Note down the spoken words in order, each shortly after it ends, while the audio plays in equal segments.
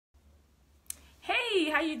Hey,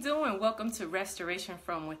 how you doing? Welcome to Restoration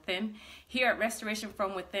from Within. Here at Restoration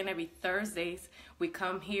from Within, every Thursdays, we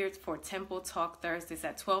come here for Temple Talk Thursdays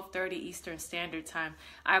at 12:30 Eastern Standard Time.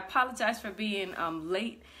 I apologize for being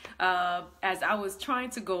late. As I was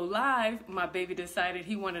trying to go live, my baby decided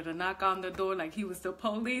he wanted to knock on the door like he was the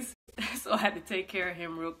police. So I had to take care of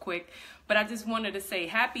him real quick. But I just wanted to say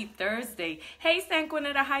happy Thursday. Hey,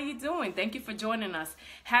 Sanquinetta, how you doing? Thank you for joining us.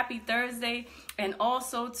 Happy Thursday. And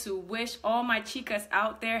also to wish all my chicas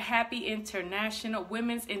out there happy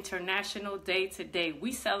Women's International Day today.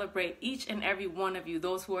 We celebrate each and every one of you,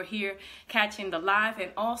 those who are here catching the live,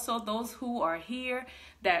 and also those who are here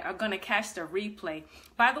that are going to catch the replay.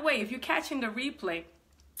 By the way, if you're catching the replay,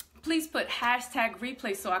 please put hashtag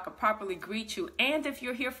replay so I could properly greet you. And if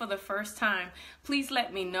you're here for the first time, please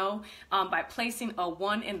let me know by placing a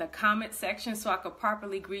 1 in the comment section so I could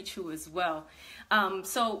properly greet you as well.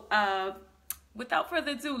 Without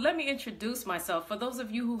further ado, let me introduce myself. For those of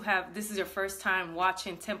you who this is your first time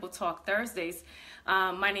watching Temple Talk Thursdays,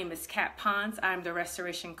 my name is Kat Pons. I'm the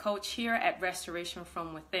restoration coach here at Restoration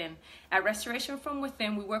from Within. At Restoration from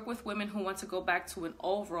Within, we work with women who want to go back to an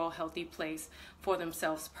overall healthy place for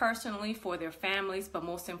themselves personally, for their families, but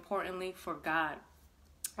most importantly, for God.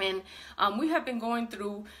 And we have been going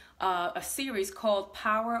through a series called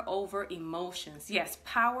Power Over Emotions. Yes,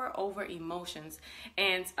 Power Over Emotions.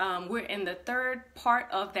 And we're in the third part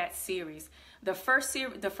of that series. The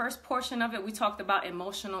first portion of it, we talked about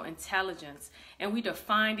emotional intelligence, and we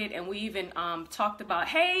defined it, and we even talked about,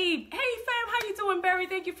 hey fam, how you doing, Barry?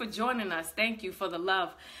 Thank you for joining us. Thank you for the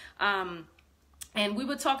love. And we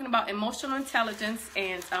were talking about emotional intelligence,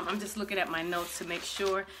 and I'm just looking at my notes to make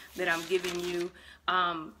sure that I'm giving you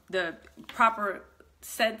the proper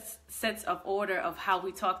sets of order of how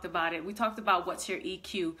we talked about it. We talked about what's your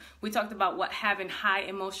EQ. We talked about what having high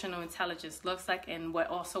emotional intelligence looks like, and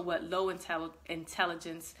what low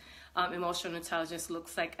intelligence, emotional intelligence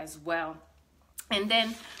looks like as well. And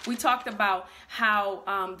then we talked about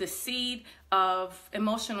how the seed of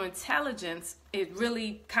emotional intelligence, it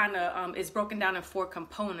really kind of is broken down in 4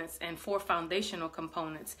 components and 4 foundational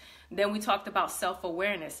components. Then we talked about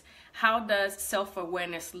self-awareness. How does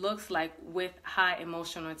self-awareness looks like with high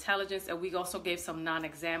emotional intelligence? And we also gave some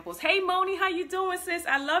non-examples. Hey, Moni, how you doing, sis?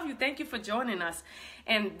 I love you. Thank you for joining us.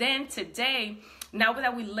 And then today, now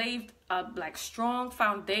that we laid a strong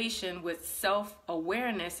foundation with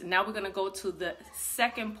self-awareness, now we're going to go to the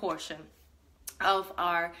second portion of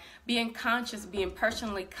our being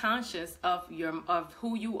personally conscious of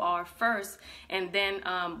who you are first. And then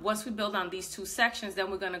once we build on these 2 sections, then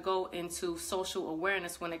we're going to go into social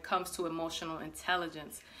awareness when it comes to emotional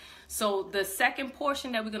intelligence. So the second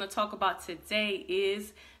portion that we're going to talk about today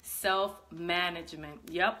is self-management.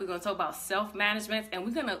 Yep, we're going to talk about self-management, and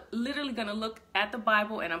we're literally going to look at the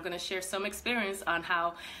Bible, and I'm going to share some experience on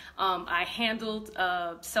how I handled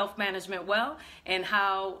self-management well, and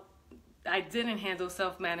how I didn't handle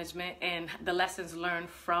self-management, and the lessons learned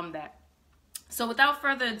from that. So without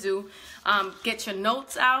further ado, get your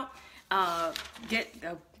notes out, get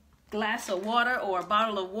a glass of water or a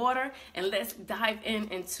bottle of water, and let's dive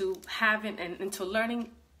into learning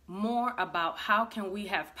more about how can we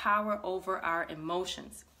have power over our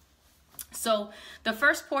emotions. So the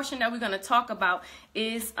first portion that we're going to talk about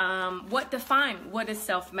is what is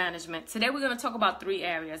self-management. Today we're going to talk about 3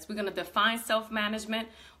 areas. We're going to define self-management.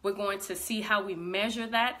 We're going to see how we measure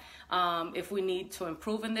that, if we need to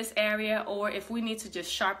improve in this area, or if we need to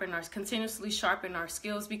just continuously sharpen our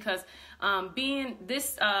skills, because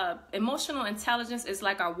emotional intelligence is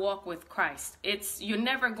like our walk with Christ. You're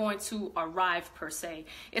never going to arrive per se.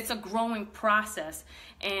 It's a growing process,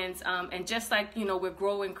 and just like we're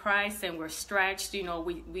growing Christ and we're stretched.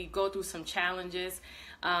 We go through some challenges,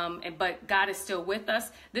 but God is still with us.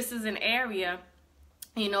 This is an area.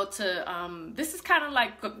 This is kind of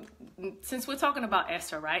like, since we're talking about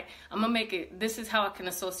Esther, right? I'm gonna make it, this is how I can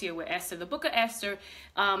associate with Esther. The book of Esther,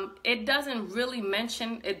 it doesn't really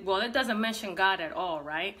mention it. Well, it doesn't mention God at all,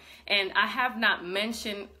 right? And I have not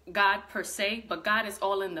mentioned God per se, but God is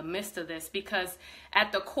all in the midst of this, because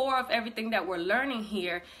at the core of everything that we're learning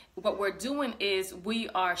here, what we're doing is we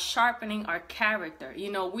are sharpening our character.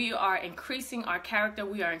 We are increasing our character.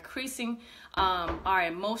 We are increasing our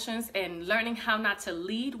emotions, and learning how not to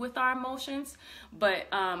lead with our emotions, but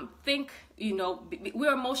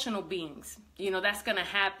we're emotional beings. That's going to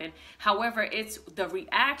happen. However, it's the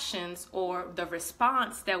reactions or the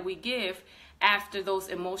response that we give after those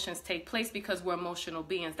emotions take place, because we're emotional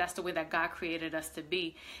beings. That's the way that God created us to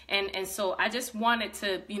be. And so I just wanted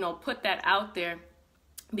to, put that out there,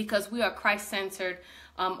 because we are Christ-centered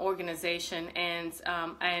organization.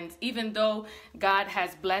 And even though God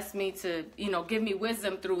has blessed me to, give me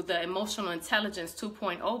wisdom through the Emotional Intelligence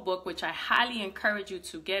 2.0 book, which I highly encourage you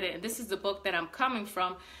to get it. And this is the book that I'm coming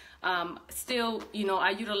from. Still,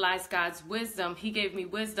 I utilize God's wisdom. He gave me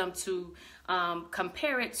wisdom to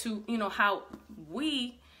compare it to, how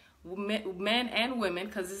we, men and women,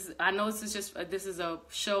 because I know this is a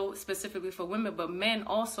show specifically for women, but men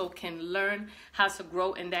also can learn how to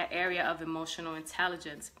grow in that area of emotional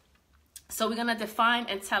intelligence. So we're going to define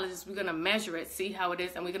intelligence, we're going to measure it, see how it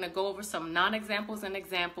is, and we're going to go over some non-examples and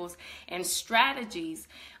examples and strategies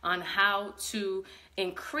on how to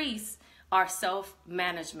increase our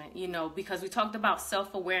self-management, because we talked about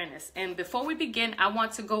self-awareness. And before we begin, I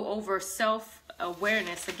want to go over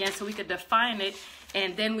self-awareness again so we could define it,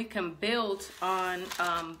 and then we can build on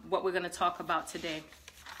what we're going to talk about today.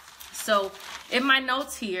 So in my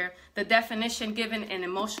notes here, the definition given in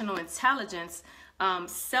emotional intelligence,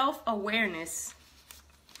 self-awareness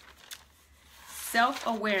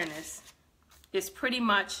is pretty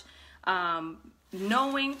much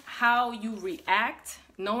knowing how you react,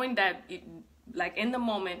 knowing that, like in the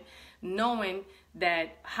moment, knowing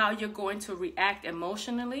that how you're going to react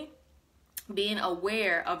emotionally, being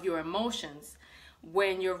aware of your emotions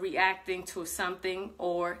when you're reacting to something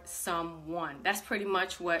or someone. That's pretty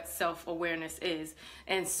much what self-awareness is.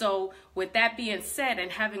 And so with that being said,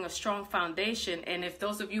 and having a strong foundation, and if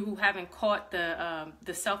those of you who haven't caught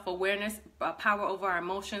the self-awareness, power over our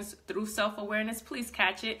emotions through self-awareness, please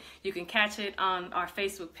catch it. You can catch it on our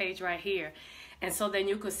Facebook page right here. And so then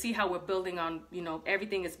you could see how we're building on,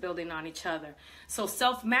 everything is building on each other. So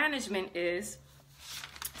self-management is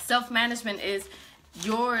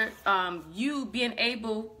your you being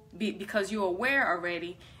able, because you're aware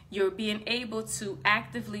already, you're being able to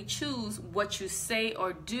actively choose what you say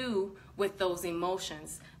or do with those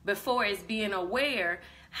emotions. Before, it's being aware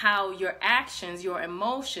how your actions, your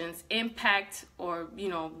emotions impact or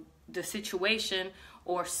the situation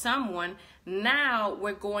or someone. Now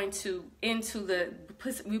we're going to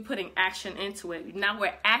we're putting action into it. Now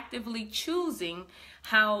we're actively choosing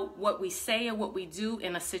what we say and what we do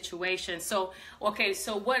in a situation. So, okay,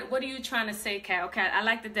 so what are you trying to say, Kat? Okay, I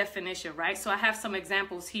like the definition, right? So I have some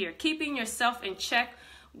examples here. Keeping yourself in check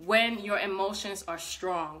when your emotions are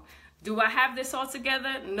strong. Do I have this all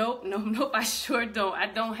together? Nope, I sure don't. I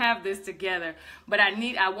don't have this together. But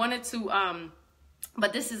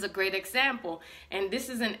but this is a great example. And this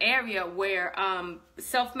is an area where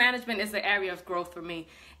self-management is the area of growth for me.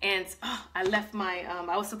 And I left my,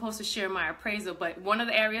 I was supposed to share my appraisal, but one of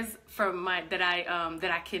the areas that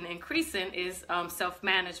I can increase in is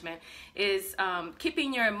self-management, is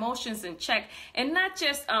keeping your emotions in check, and not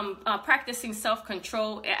just practicing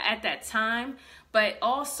self-control at that time, but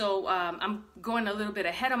also I'm going a little bit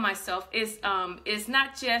ahead of myself, is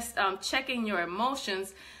not just checking your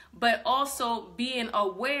emotions, but also being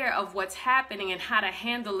aware of what's happening and how to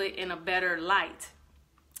handle it in a better light.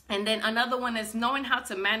 And then another one is knowing how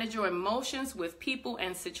to manage your emotions with people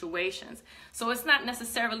and situations. So it's not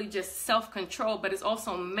necessarily just self-control, but it's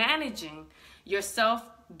also managing yourself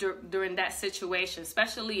during that situation,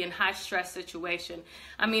 especially in high stress situation.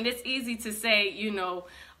 I mean, it's easy to say,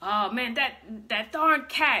 oh man, that darn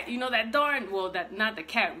cat, not the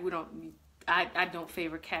cat, I don't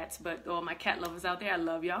favor cats, but all my cat lovers out there, I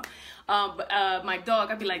love y'all. But my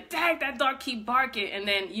dog, I'd be like, dang, that dog keep barking. And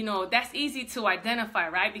then, that's easy to identify,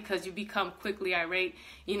 right? Because you become quickly irate,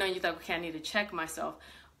 you think, okay, I need to check myself.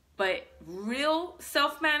 But real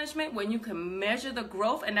self-management, when you can measure the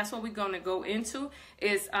growth, and that's what we're going to go into,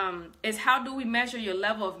 is how do we measure your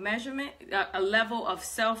level of measurement, a level of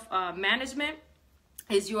self-management,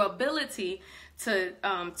 is your ability to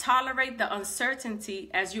tolerate the uncertainty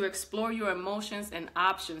as you explore your emotions and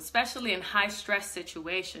options, especially in high stress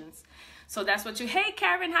situations. So that's what hey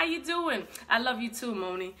Karen, how you doing? I love you too,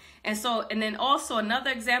 Moni. And then also another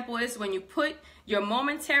example is when you put your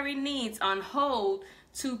momentary needs on hold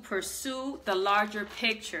to pursue the larger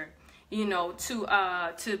picture,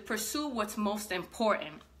 to pursue what's most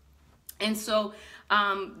important. And so,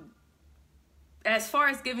 as far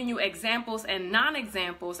as giving you examples and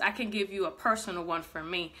non-examples, I can give you a personal one for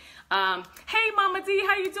me. Hey, Mama D,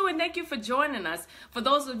 how you doing? Thank you for joining us. For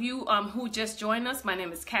those of you who just joined us, my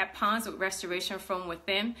name is Kat Pons with Restoration from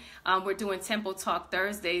Within. We're doing Temple Talk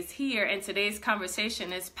Thursdays here, and today's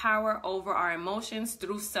conversation is power over our emotions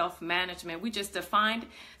through self-management. We just defined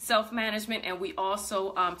self-management, and we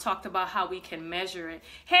also talked about how we can measure it.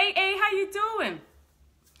 Hey, how you doing?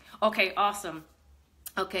 Okay, awesome.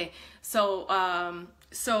 Okay, so now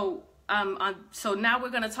we're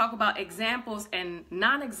going to talk about examples and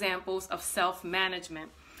non-examples of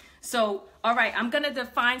self-management. So, all right, I'm going to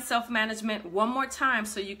define self-management one more time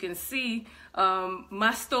so you can see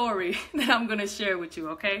my story that I'm going to share with you,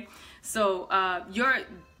 okay? So,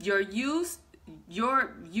 you're used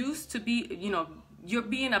to be,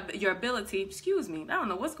 your ability, excuse me, I don't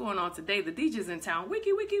know what's going on today. The DJ's in town.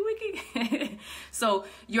 Wiki. So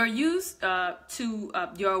you're used to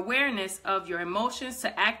your awareness of your emotions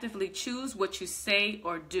to actively choose what you say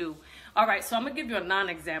or do. All right, so I'm going to give you a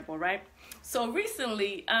non-example, right? So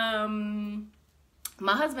recently, my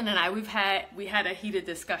husband and I, we had a heated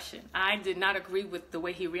discussion. I did not agree with the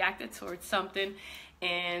way he reacted towards something.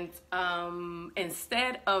 And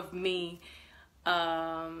instead of me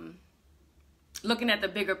looking at the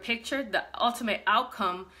bigger picture, the ultimate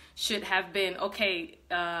outcome should have been, okay,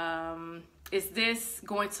 is this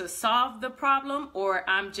going to solve the problem, or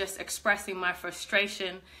I'm just expressing my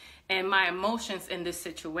frustration and my emotions in this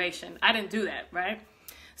situation? I didn't do that, right?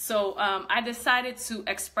 So I decided to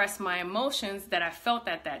express my emotions that I felt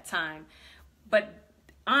at that time. But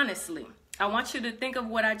honestly, I want you to think of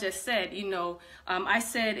what I just said. I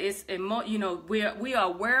said we are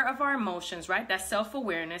aware of our emotions, right? That's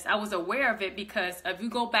self-awareness. I was aware of it because if you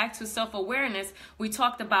go back to self-awareness, we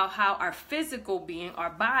talked about how our physical being, our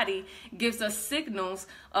body, gives us signals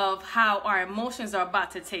of how our emotions are about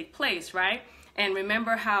to take place, right? And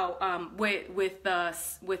remember how with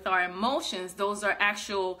our emotions, those are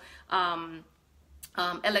actual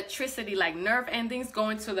electricity, like nerve endings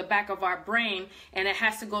going to the back of our brain, and it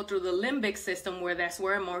has to go through the limbic system, where that's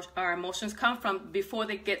where our emotions come from before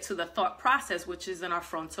they get to the thought process, which is in our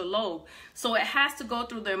frontal lobe. So it has to go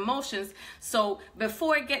through the emotions. So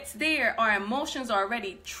before it gets there, our emotions are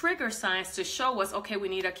already trigger signs to show us, okay, we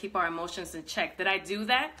need to keep our emotions in check. Did I do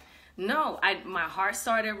that? No, my heart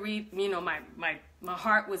started my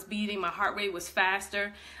heart was beating, my heart rate was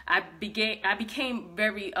faster. I became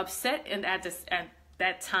very upset, and at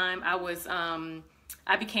that time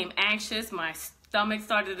I became anxious. My stomach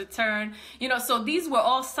started to turn. So these were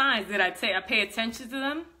all signs. Did I pay attention to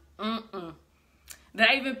them? Did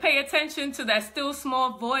I even pay attention to that still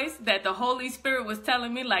small voice that the Holy Spirit was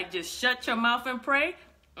telling me, like, just shut your mouth and pray?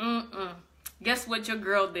 Guess what your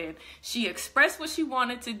girl did? She expressed what she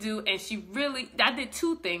wanted to do, and I did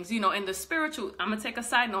two things. In the spiritual, I'm going to take a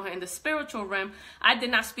side note here. In the spiritual realm, I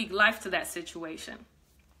did not speak life to that situation,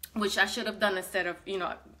 which I should have done instead of,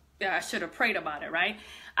 I should have prayed about it, right?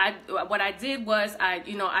 What I did was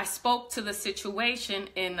I spoke to the situation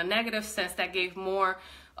in a negative sense that gave more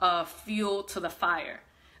fuel to the fire.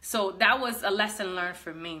 So that was a lesson learned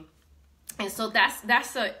for me. And so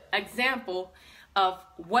that's an example of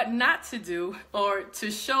what not to do, or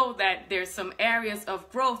to show that there's some areas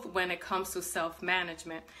of growth when it comes to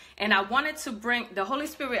self-management. And I wanted to bring the Holy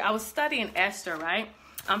Spirit. I was studying Esther, right?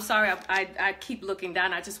 I'm sorry, I keep looking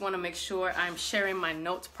down. I just want to make sure I'm sharing my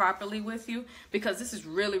notes properly with you, because this is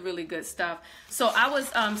really, really good stuff. So I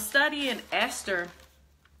was studying Esther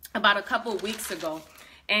about a couple of weeks ago.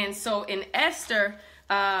 And so in Esther,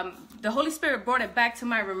 the Holy Spirit brought it back to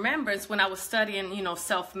my remembrance when I was studying,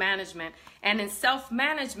 self-management. And in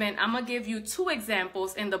self-management, I'm going to give you two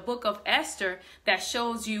examples in the book of Esther that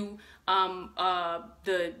shows you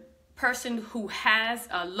the person who has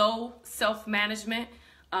a low self-management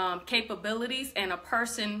capabilities, and a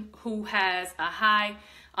person who has a high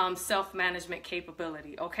self-management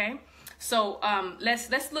capability, okay? So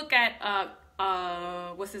let's look at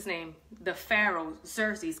what's his name? The Pharaoh,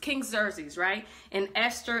 Xerxes, King Xerxes, right? In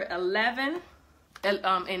Esther 11,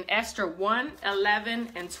 in Esther 1,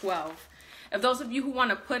 11, and 12. If those of you who want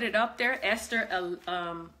to put it up there, Esther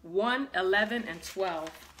 1, 11, and 12.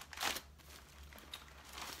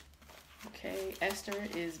 Okay, Esther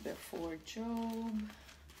is before Job.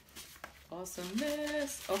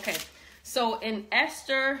 Awesomeness. Okay, so in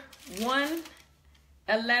Esther 1,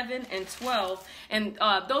 11, and 12, and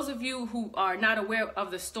those of you who are not aware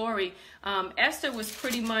of the story, Esther was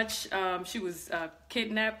pretty much, she was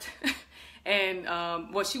kidnapped and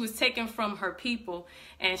she was taken from her people,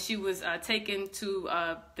 and she was taken to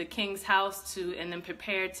the king's house and then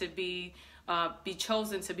prepared to be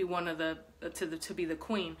chosen to be one of to be the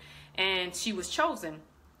queen, and she was chosen.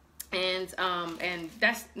 And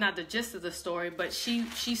that's not the gist of the story, but she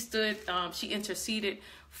stood, she interceded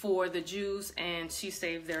for the Jews, and she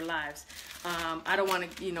saved their lives. I don't want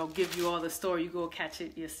to, give you all the story. You go catch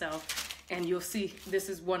it yourself, and you'll see this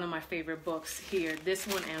is one of my favorite books here. This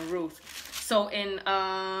one and Ruth. So in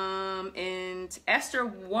Esther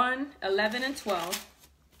 1, 11, and 12,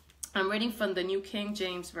 I'm reading from the New King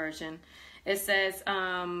James Version. It says,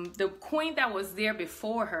 the queen that was there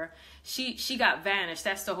before her, she got vanished.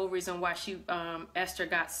 That's the whole reason why Esther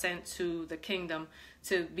got sent to the kingdom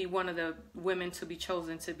to be one of the women to be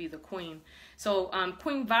chosen to be the queen. So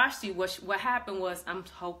Queen Vashti, what happened was,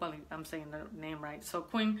 hopefully I'm saying the name right. So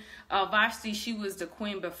Queen Vashti, she was the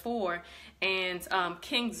queen before, and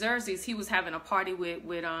King Xerxes, he was having a party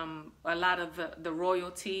with a lot of the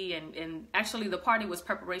royalty, and actually the party was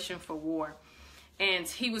preparation for war. And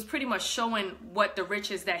he was pretty much showing what the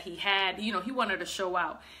riches that he had. He wanted to show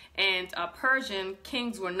out. And Persian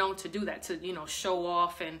kings were known to do that, to, show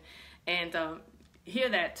off and hear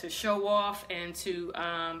that, to show off, and to,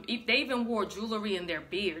 they even wore jewelry in their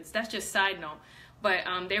beards. That's just side note. But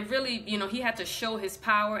they really, he had to show his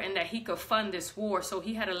power and that he could fund this war. So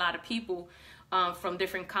he had a lot of people from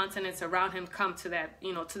different continents around him come to that,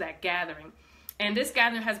 to that gathering. And this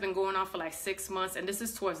gathering has been going on for like 6 months, and this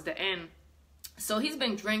is towards the end. So he's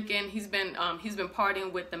been drinking, he's been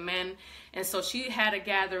partying with the men, and so she had a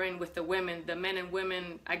gathering with the women. The men and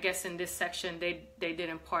women, I guess in this section, they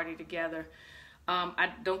didn't party together. I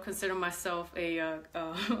don't consider myself that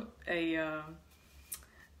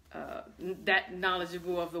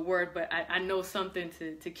knowledgeable of the word, but I know something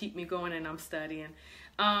to keep me going, and I'm studying.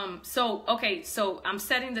 So I'm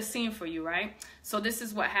setting the scene for you, right? So this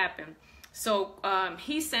is what happened. So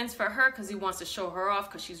he sends for her because he wants to show her off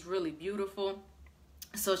because she's really beautiful.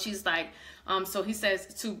 So she's like, so he says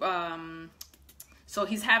to, so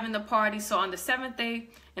he's having the party. So on the 7th day,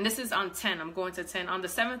 and this is on 10, I'm going to 10. On the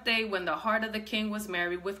 7th day, when the heart of the king was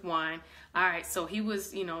merry with wine. All right, so he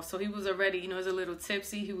was, so he was already, he was a little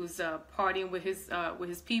tipsy. He was partying with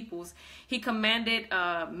his peoples. He commanded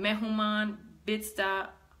Mehuman, Bitsda,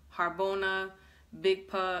 Harbona,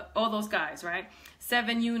 Bigpa, all those guys, right?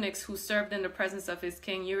 7 eunuchs who served in the presence of his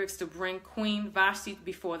king Euryx to bring Queen Vashti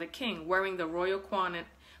before the king, wearing the royal crown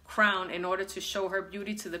in order to show her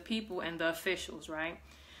beauty to the people and the officials, right?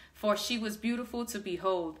 For she was beautiful to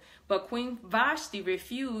behold. But Queen Vashti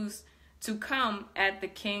refused to come at the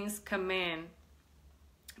king's command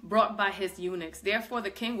brought by his eunuchs. Therefore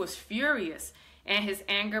the king was furious, and his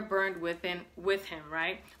anger burned within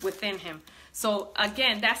him. So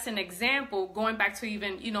again, that's an example, going back to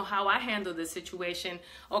even, how I handled the situation.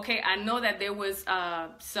 Okay, I know that there was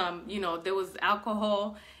there was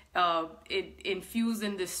alcohol infused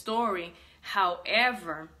in this story.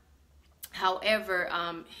 However,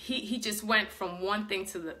 he just went from one thing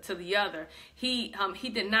to the other. He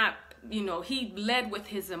did not, he led with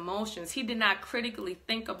his emotions. He did not critically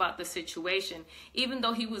think about the situation. Even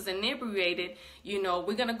though he was inebriated,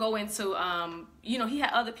 we're going to go into, he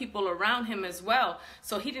had other people around him as well.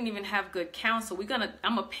 So he didn't even have good counsel. I'm going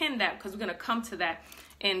to pin that because we're going to come to that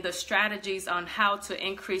in the strategies on how to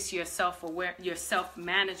increase your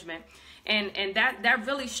self-management. And that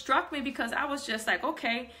really struck me because I was just like,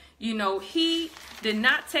 okay, he did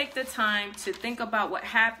not take the time to think about what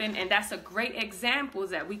happened. And that's a great example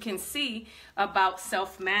that we can see about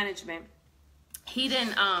self-management. He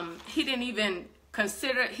didn't even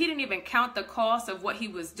count the cost of what he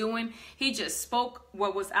was doing. He just spoke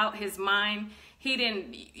what was out his mind.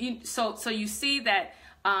 So you see that,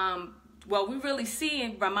 we really see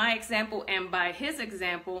by my example and by his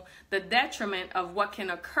example, the detriment of what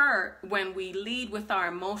can occur when we lead with our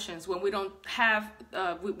emotions, when we don't have,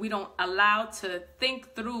 we don't allow to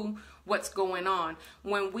think through what's going on,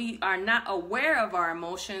 when we are not aware of our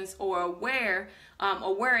emotions or aware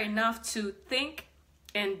enough to think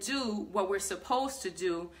and do what we're supposed to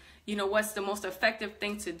do. What's the most effective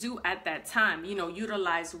thing to do at that time?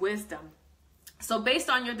 Utilize wisdom. So based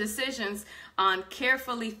on your decisions on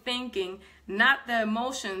carefully thinking, not the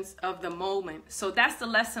emotions of the moment. So that's the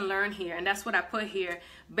lesson learned here. And that's what I put here.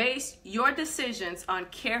 Base your decisions on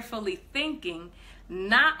carefully thinking,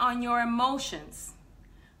 not on your emotions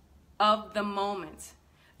of the moment.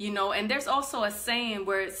 And there's also a saying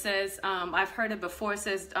where it says, I've heard it before. It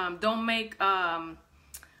says, don't make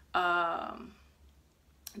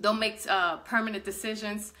permanent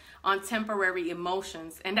decisions on temporary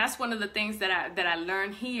emotions. And that's one of the things that I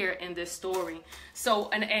learned here in this story. So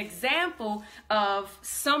an example of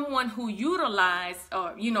someone who utilized,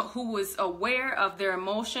 or who was aware of their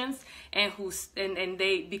emotions, and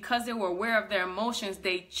they, because they were aware of their emotions,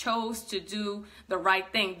 they chose to do the right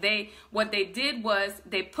thing. What they did was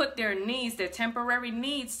they put their temporary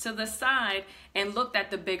needs to the side and looked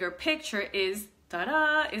at the bigger picture.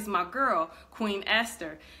 Ta-da, is my girl, Queen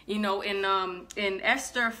Esther. In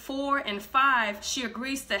Esther 4 and 5, she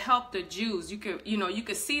agrees to help the Jews. You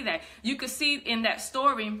could see that. You could see in that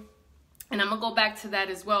story, and I'm gonna go back to that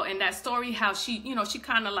as well. In that story, how she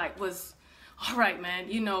kind of like was, all right, man,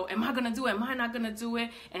 am I gonna do it? Am I not gonna do it?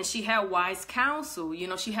 And she had wise counsel.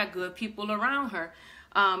 She had good people around her.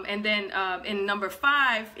 And then in number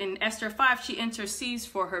 5, in Esther 5, she intercedes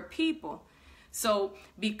for her people. So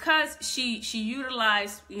because she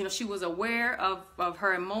utilized, she was aware of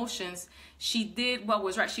her emotions, she did what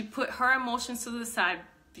was right. She put her emotions to the side,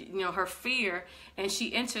 her fear, and she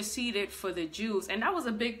interceded for the Jews. And that was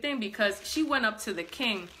a big thing, because she went up to the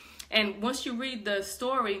king. And once you read the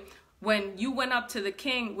story, when you went up to the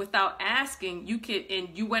king without asking,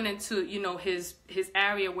 you went into, his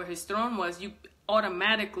area where his throne was, you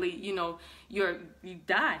automatically, you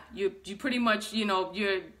die. You pretty much,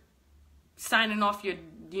 you're signing off your,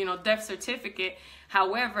 death certificate.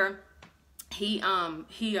 However,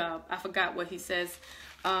 I forgot what he says.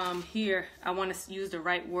 Here, I want to use the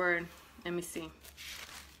right word. Let me see.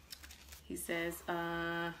 He says,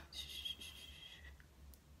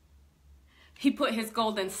 he put his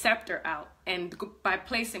golden scepter out, and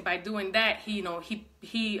by doing that, he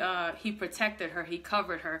protected her, he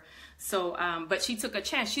covered her. So, but she took a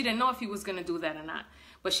chance. She didn't know if he was going to do that or not,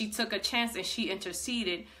 but she took a chance and she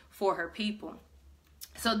interceded for her people.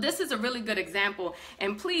 So this is a really good example,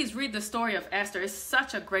 and please read the story of Esther. It's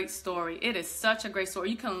such a great story. It is such a great story.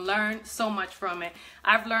 You can learn so much from it.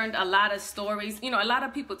 I've learned a lot of stories. A lot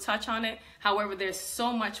of people touch on it. However, there's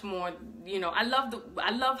so much more.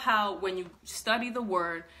 I love how when you study the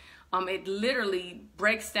word, it literally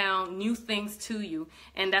breaks down new things to you.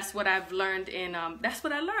 And that's what I've learned that's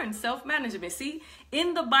what I learned, self-management. See,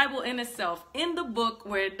 in the Bible in itself, in the book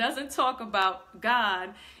where it doesn't talk about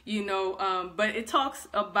God, but it talks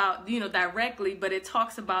about, directly, but it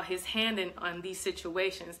talks about his hand on these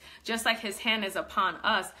situations, just like his hand is upon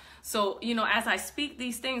us. So, as I speak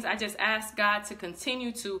these things, I just ask God to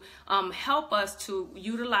continue to help us to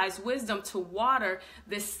utilize wisdom to water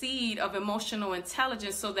the seed of emotional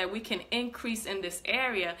intelligence so that we can increase in this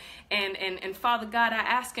area. And Father God, I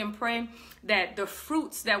ask and pray that the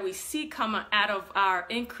fruits that we see coming out of our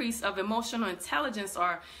increase of emotional intelligence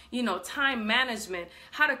are, time management,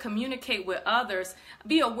 how to communicate with others,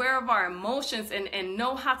 be aware of our emotions, and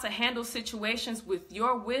know how to handle situations with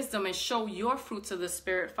your wisdom and show your fruits of the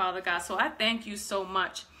Spirit, Father God. So I thank you so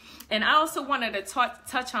much. And I also wanted to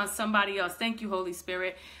touch on somebody else. Thank you, Holy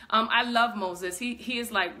Spirit. I love Moses. He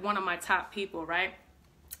is like one of my top people, right?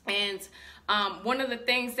 And one of the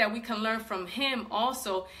things that we can learn from him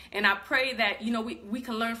also, and I pray that, we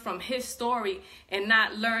can learn from his story and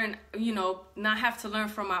not have to learn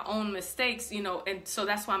from our own mistakes, and so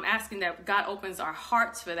that's why I'm asking that God opens our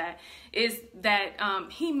hearts for that, is that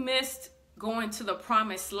he missed going to the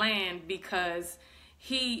promised land because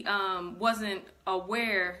he wasn't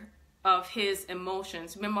aware of his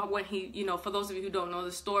emotions. Remember when he, for those of you who don't know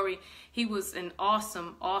the story, he was an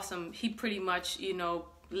awesome, he pretty much,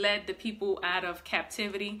 led the people out of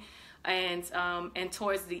captivity, and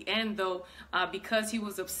towards the end, though, because he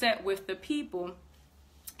was upset with the people,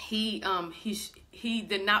 he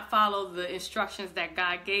did not follow the instructions that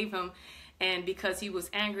God gave him, and because he was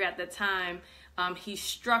angry at the time, he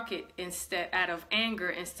struck it out of anger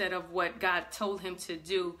instead of what God told him to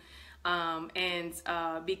do, and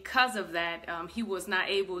because of that, he was not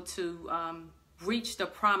able to reach the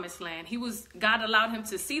promised land. God allowed him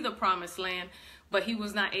to see the promised land, but he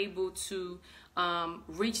was not able to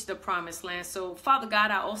reach the promised land. So, Father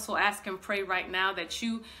God, I also ask and pray right now that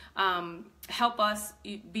you help us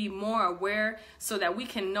be more aware so that we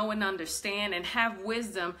can know and understand and have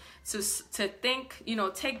wisdom to think,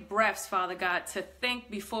 take breaths, Father God, to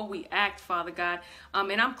think before we act, Father God.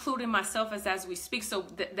 And I'm including myself as we speak, so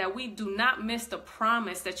that we do not miss the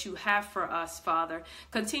promise that you have for us, Father.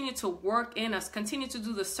 Continue to work in us. Continue to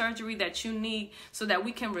do the surgery that you need so that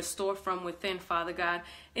we can restore from within, Father God.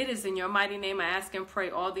 It is in your mighty name I ask and pray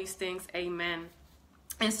all these things. Amen.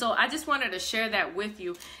 And so I just wanted to share that with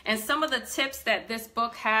you. And some of the tips that this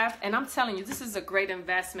book have, and I'm telling you, this is a great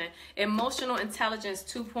investment. Emotional Intelligence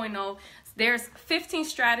 2.0. There's 15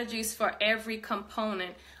 strategies for every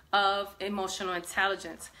component of emotional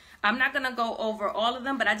intelligence. I'm not going to go over all of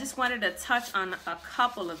them, but I just wanted to touch on a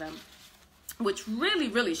couple of them, which really,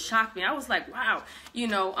 really shocked me. I was like, wow.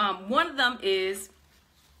 One of them is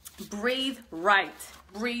breathe right.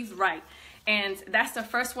 Breathe right. And that's the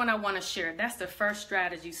first one I want to share. That's the first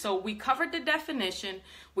strategy. So we covered the definition.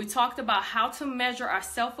 We talked about how to measure our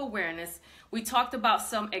self-awareness. We talked about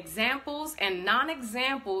some examples and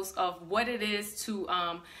non-examples of what it is to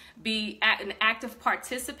be an active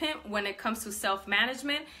participant when it comes to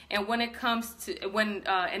self-management, and when it comes to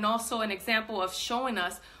and also an example of showing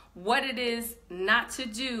us what it is not to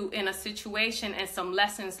do in a situation, and some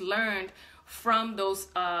lessons learned from those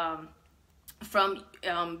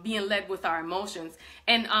being led with our emotions.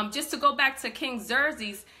 And just to go back to King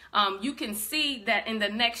Xerxes, you can see that in the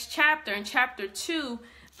next chapter, in chapter 2,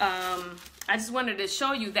 I just wanted to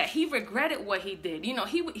show you that he regretted what he did. You know,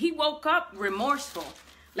 he woke up remorseful.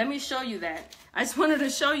 Let me show you that. I just wanted to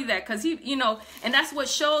show you that because he, you know, and that's what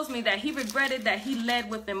shows me that he regretted that he led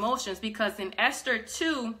with emotions, because in Esther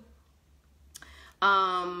 2,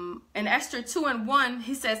 in Esther 2:1,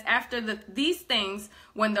 he says, after these things,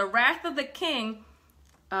 when the wrath of the king,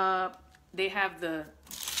 they have the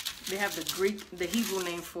Greek, the Hebrew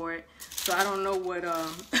name for it. So I don't know what, I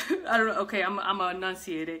don't know. Okay, I'm gonna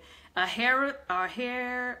enunciate it. Ahasuerus.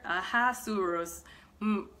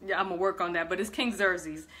 Yeah, I'm gonna work on that, but it's King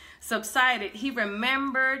Xerxes subsided. He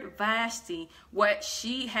remembered Vashti, what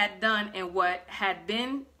she had done and what had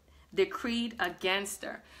been decreed against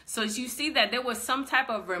her. So as you see that there was some type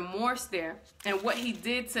of remorse there and what he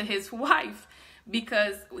did to his wife,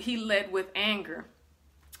 because he led with anger.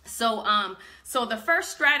 So so the first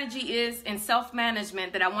strategy is in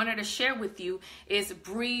self-management that I wanted to share with you is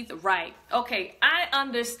breathe right. Okay, I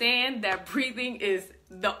understand that breathing is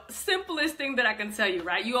the simplest thing that I can tell you,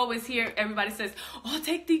 right? You always hear everybody says, oh,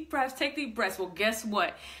 take deep breaths, take deep breaths. Well, guess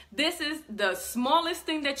what? This is the smallest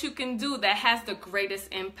thing that you can do that has the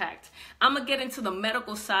greatest impact. I'm going to get into the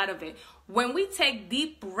medical side of it. When we take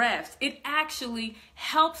deep breaths, it actually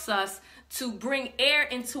helps us to bring air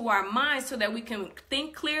into our minds so that we can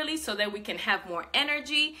think clearly, so that we can have more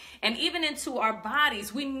energy, and even into our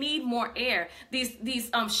bodies. We need more air. These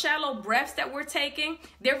shallow breaths that we're taking,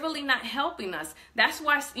 they're really not helping us. That's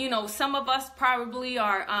why, you know, some of us probably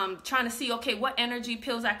are trying to see, okay, what energy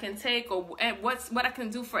pills I can take, or what I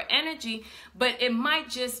can do for energy. But it might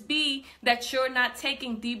just be that you're not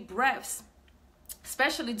taking deep breaths,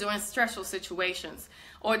 especially during stressful situations,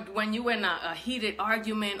 or when you're in a heated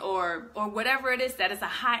argument, or whatever it is that is a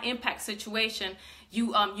high impact situation.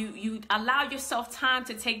 You allow yourself time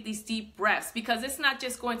to take these deep breaths, because it's not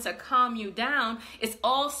just going to calm you down, it's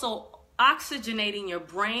also oxygenating your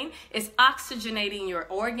brain, it's oxygenating your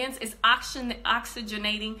organs, it's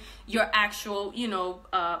oxygenating your actual, you know,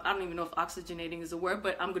 I don't even know if oxygenating is a word,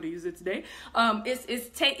 but I'm going to use it today.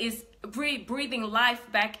 It's breathing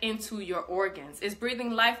life back into your organs. It's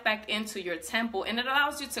breathing life back into your temple, and it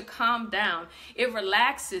allows you to calm down. It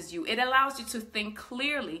relaxes you. It allows you to think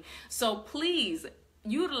clearly. So please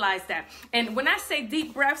utilize that. And when I say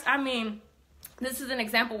deep breaths, I mean, this is an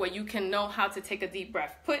example where you can know how to take a deep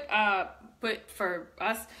breath. Put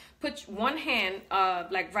one hand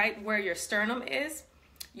like right where your sternum is.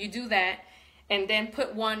 You do that, and then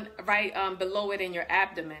put one right below it in your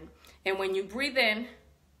abdomen. And when you breathe in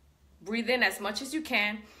as much as you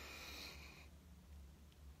can,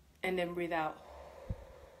 and then breathe out.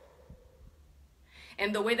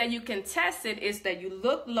 And the way that you can test it is that you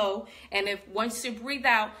look low, and if once you breathe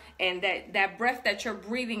out, and that breath that you're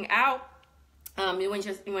breathing out,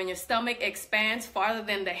 when your stomach expands farther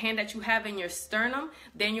than the hand that you have in your sternum,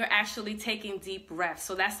 then you're actually taking deep breaths.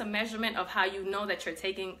 So that's a measurement of how you know that you're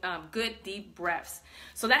taking good deep breaths.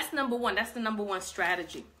 So that's number one. That's the number one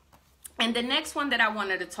strategy. And the next one that I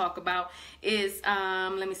wanted to talk about is,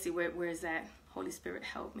 let me see, where is that? Holy Spirit,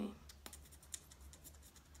 help me.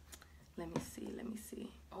 Let me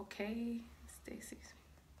see. Okay, Stacy.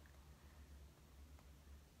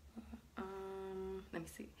 Let me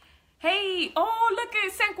see. Hey, oh, look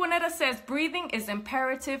at Sanquinetta says, breathing is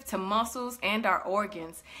imperative to muscles and our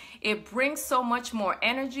organs. It brings so much more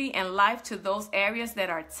energy and life to those areas that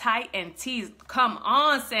are tight and teased. Come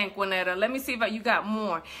on, Sanquinetta. Let me see if you got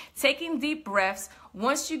more. Taking deep breaths.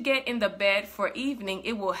 Once you get in the bed for evening,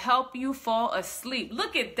 it will help you fall asleep.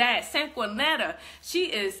 Look at that, Sanquinetta.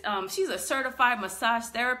 She's a certified massage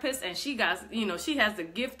therapist, and she has the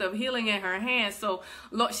gift of healing in her hands. So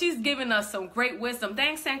Lord, she's giving us some great wisdom.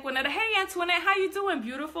 Thanks, Sanquinetta. Hey, Antoinette, how you doing,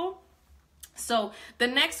 beautiful? So the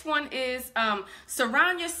next one is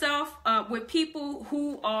surround yourself with people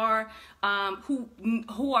who are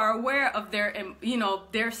aware of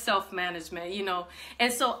their self-management,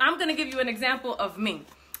 And so I'm going to give you an example of me.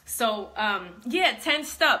 So yeah,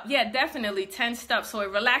 tensed up. Yeah, definitely tensed up. So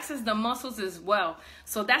it relaxes the muscles as well.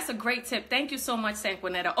 So that's a great tip. Thank you so much,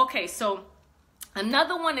 Sanquinetta. Okay, so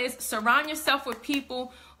another one is surround yourself with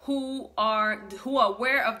people who are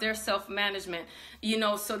aware of their self-management,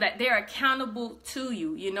 so that they're accountable to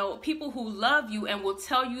you, people who love you and will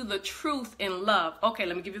tell you the truth in love. Okay,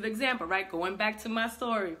 let me give you the example, right? Going back to my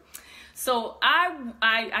story. So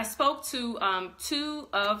I spoke to two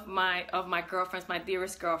of my girlfriends, my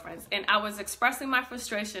dearest girlfriends, and I was expressing my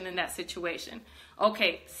frustration in that situation.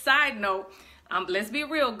 Okay, side note, let's be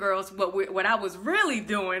real, girls. What I was really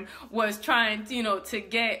doing was trying, to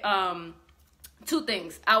get two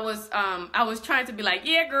things. I was trying to be like,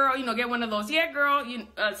 yeah, girl, get one of those, yeah, girl,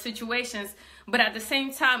 situations. But at the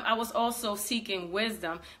same time, I was also seeking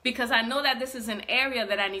wisdom, because I know that this is an area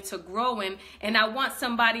that I need to grow in. And I want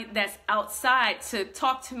somebody that's outside to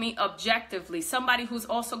talk to me objectively, somebody who's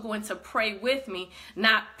also going to pray with me,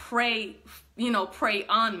 not pray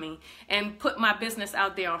on me and put my business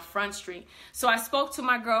out there on Front Street. So I spoke to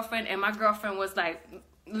my girlfriend, and my girlfriend was like,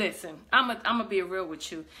 listen, I'm gonna be real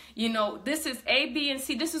with you. This is A, B, and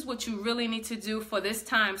C. This is what you really need to do for this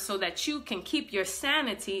time, so that you can keep your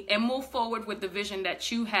sanity and move forward with the vision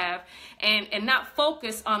that you have, and not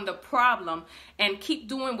focus on the problem, and keep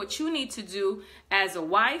doing what you need to do as a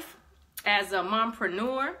wife, as a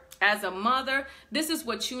mompreneur, as a mother. This is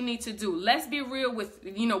what you need to do. Let's be real with,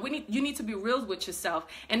 you need to be real with yourself.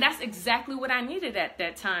 And that's exactly what I needed at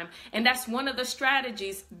that time. And that's one of the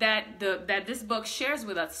strategies that this book shares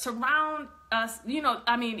with us. Surround us,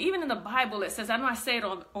 even in the Bible, it says, I know I say it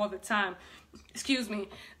all the time,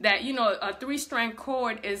 that, a 3-strand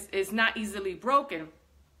cord is not easily broken.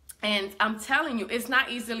 And I'm telling you, it's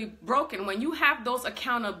not easily broken when you have those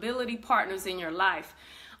accountability partners in your life.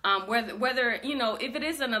 Whether if it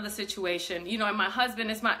is another situation, and my husband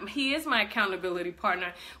he is my accountability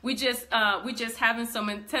partner. We just having some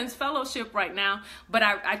intense fellowship right now, but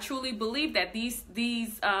I truly believe that these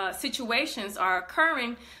situations are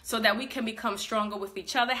occurring so that we can become stronger with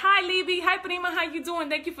each other. Hi, Libby. Hi, Prima. How you doing?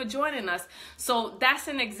 Thank you for joining us. So that's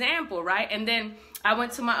an example, right? And then I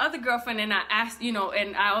went to my other girlfriend, and I asked,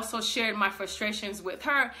 and I also shared my frustrations with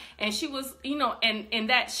her, and she was, and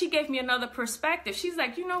that she gave me another perspective. She's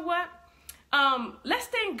like, you know what? Let's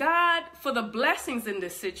thank God for the blessings in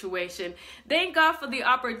this situation. Thank God for the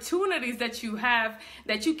opportunities that you have,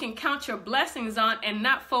 that you can count your blessings on and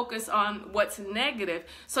not focus on what's negative.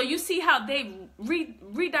 So you see how they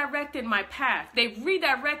redirected my path. They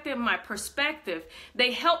redirected my perspective.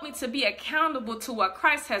 They helped me to be accountable to what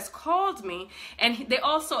Christ has called me. And they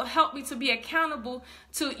also helped me to be accountable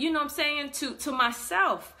to, to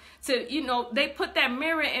myself. They put that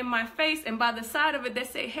mirror in my face, and by the side of it, they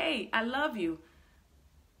say, hey, I love you,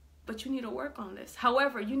 but you need to work on this.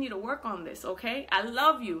 However, you need to work on this, okay? I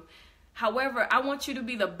love you. However, I want you to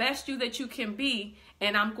be the best you that you can be,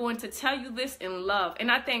 and I'm going to tell you this in love.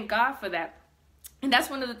 And I thank God for that. And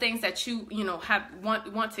that's one of the things that you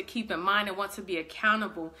want to keep in mind and want to be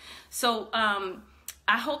accountable. So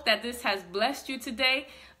I hope that this has blessed you today.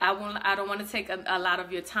 I don't want to take a lot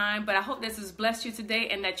of your time, but I hope this has blessed you today,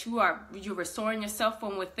 and that you're restoring yourself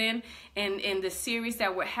from within in the series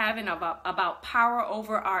that we're having about power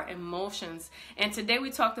over our emotions. And today we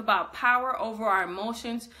talked about power over our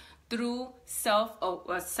emotions through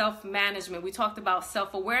self-management. We talked about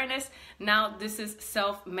self-awareness. Now this is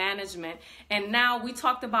self-management. And now we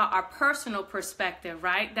talked about our personal perspective,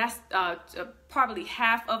 right? That's probably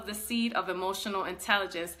half of the seed of emotional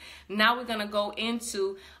intelligence. Now we're going to go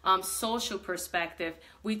into social perspective.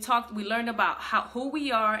 We learned about who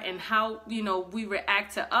we are and how, we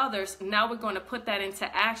react to others. Now we're going to put that into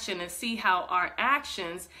action and see how our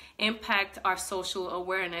actions impact our social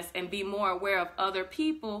awareness, and be more aware of other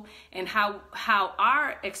people and how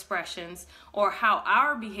our expressions or how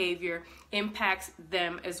our behavior impacts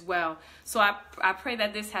them as well. So I pray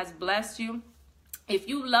that this has blessed you. If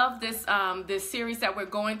you love this series that we're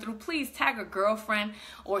going through, please tag a girlfriend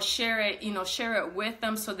or share it with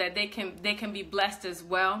them so that they can be blessed as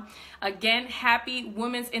well. Again, happy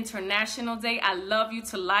Women's International Day. I love you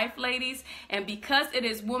to life, ladies. And because it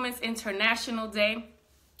is Women's International Day,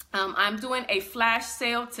 I'm doing a flash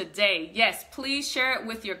sale today. Yes, please share it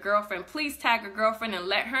with your girlfriend. Please tag a girlfriend and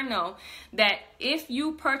let her know that if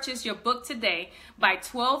you purchase your book today by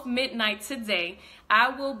 12 midnight today, I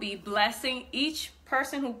will be blessing each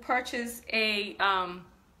person who purchased a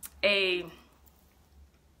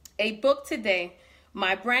book today.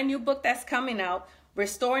 My brand new book that's coming out,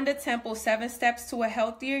 Restoring the Temple, 7 Steps to a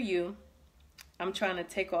Healthier You. I'm trying to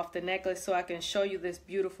take off the necklace so I can show you this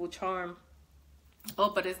beautiful charm.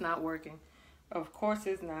 Oh, but it's not working. Of course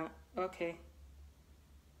it's not. Okay.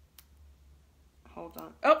 Hold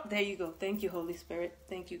on. Oh, there you go. Thank you, Holy Spirit.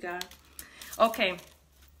 Thank you, God. Okay.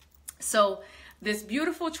 So this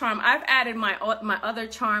beautiful charm, I've added my other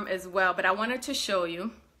charm as well, but I wanted to show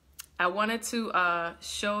you. I wanted to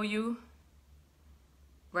show you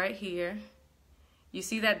right here. You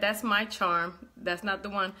see that's my charm. That's not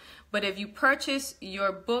the one. But if you purchase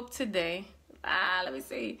your book today, let me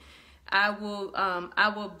see. I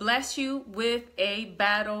will bless you with a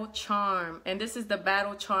battle charm. And this is the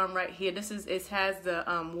battle charm right here. It has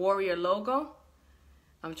the warrior logo.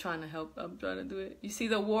 I'm trying to do it. You see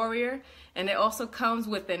the warrior? And it also comes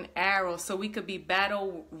with an arrow, so we could be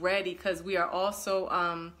battle ready, because we are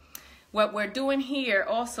also, what we're doing here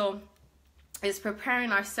also is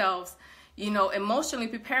preparing ourselves, you know, emotionally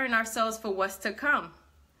preparing ourselves for what's to come.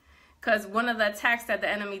 Because one of the attacks that the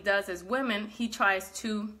enemy does as women, he tries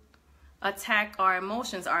to attack our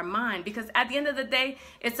emotions, our mind, because at the end of the day,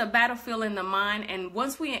 it's a battlefield in the mind. And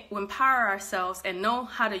once we empower ourselves and know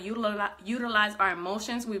how to utilize our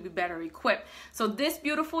emotions, we'll be better equipped. So this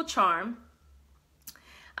beautiful charm,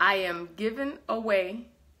 I am giving away.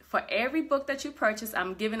 For every book that you purchase,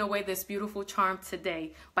 I'm giving away this beautiful charm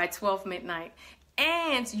today by 12 midnight.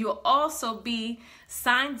 And you'll also be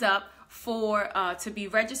signed up for to be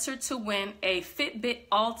registered to win a FitBit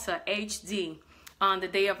Alta HD on the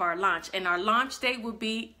day of our launch. And our launch date will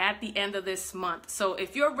be at the end of this month. So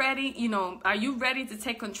if you're ready, you know, are you ready to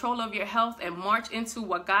take control of your health and march into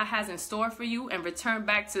what God has in store for you and return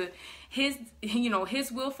back to his, you know,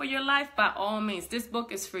 his will for your life? By all means, this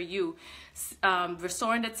book is for you.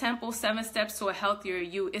 Restoring the Temple, 7 Steps to a Healthier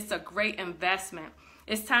You. It's a great investment.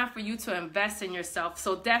 It's time for you to invest in yourself.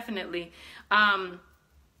 So definitely,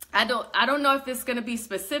 I don't know if it's going to be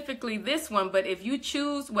specifically this one, but if you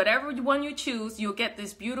choose whatever one you choose, you'll get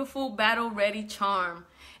this beautiful battle ready charm.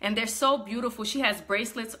 And they're so beautiful. She has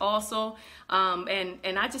bracelets also.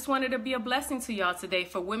 And I just wanted to be a blessing to y'all today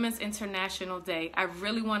for Women's International Day. I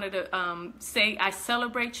really wanted to say I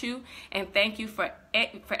celebrate you and thank you for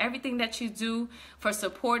everything that you do, for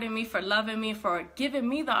supporting me, for loving me, for giving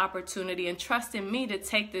me the opportunity and trusting me to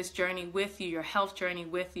take this journey with you, your health journey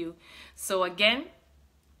with you. So again,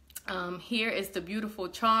 here is the beautiful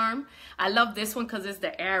charm. I love this one because it's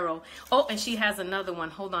the arrow. Oh, and she has another one.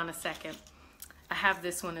 Hold on a second. I have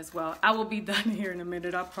this one as well. I will be done here in a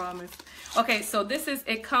minute, I promise. Okay, so this is,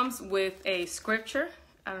 it comes with a scripture.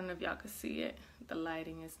 I don't know if y'all can see it. The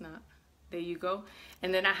lighting is not. There you go.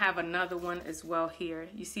 And then I have another one as well here.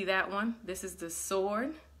 You see that one? This is the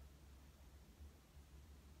sword.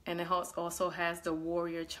 And it also has the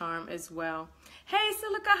warrior charm as well. Hey,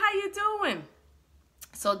 Silica, how you doing?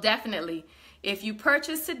 So definitely, if you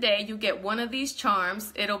purchase today, you get one of these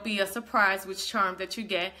charms. It'll be a surprise which charm that you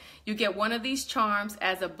get. You get one of these charms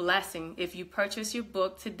as a blessing if you purchase your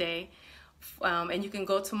book today. And you can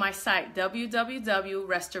go to my site,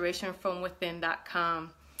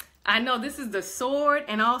 www.restorationfromwithin.com. I know this is the sword,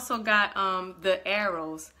 and also got the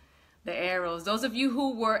arrows. The arrows. Those of you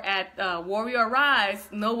who were at Warrior Rise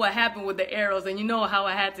know what happened with the arrows, and you know how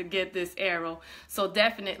I had to get this arrow. So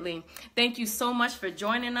definitely, thank you so much for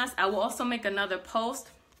joining us. I will also make another post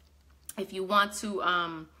if you want to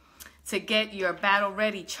get your battle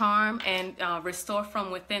ready charm and restore from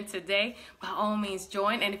within today. By all means,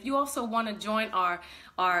 join. And if you also want to join our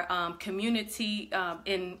community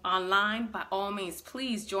in online, by all means,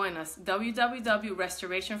 please join us.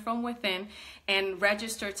 www.restorationfromwithin and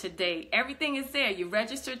register today. Everything is there. You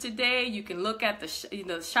register today. You can look at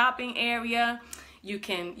the shopping area. You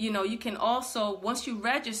can, you can also, once you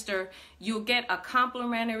register, you'll get a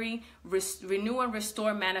complimentary Renew and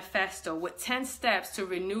Restore Manifesto with 10 steps to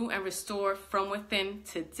renew and restore from within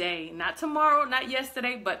today. Not tomorrow, not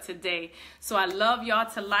yesterday, but today. So I love y'all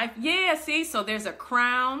to life. Yeah, see, so there's a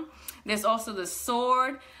crown. There's also the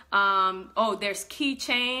sword. There's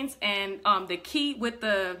keychains and the key with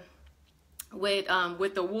the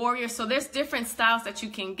warrior. So there's different styles that you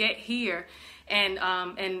can get here. And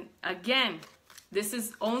again, this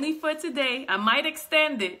is only for today. I might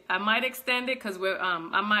extend it. Because we're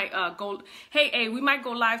I might go. Hey, we might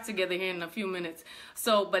go live together here in a few minutes.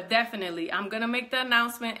 So, but definitely, I'm gonna make the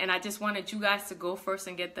announcement, and I just wanted you guys to go first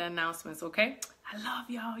and get the announcements. Okay? I love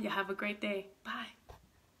y'all. You have a great day. Bye.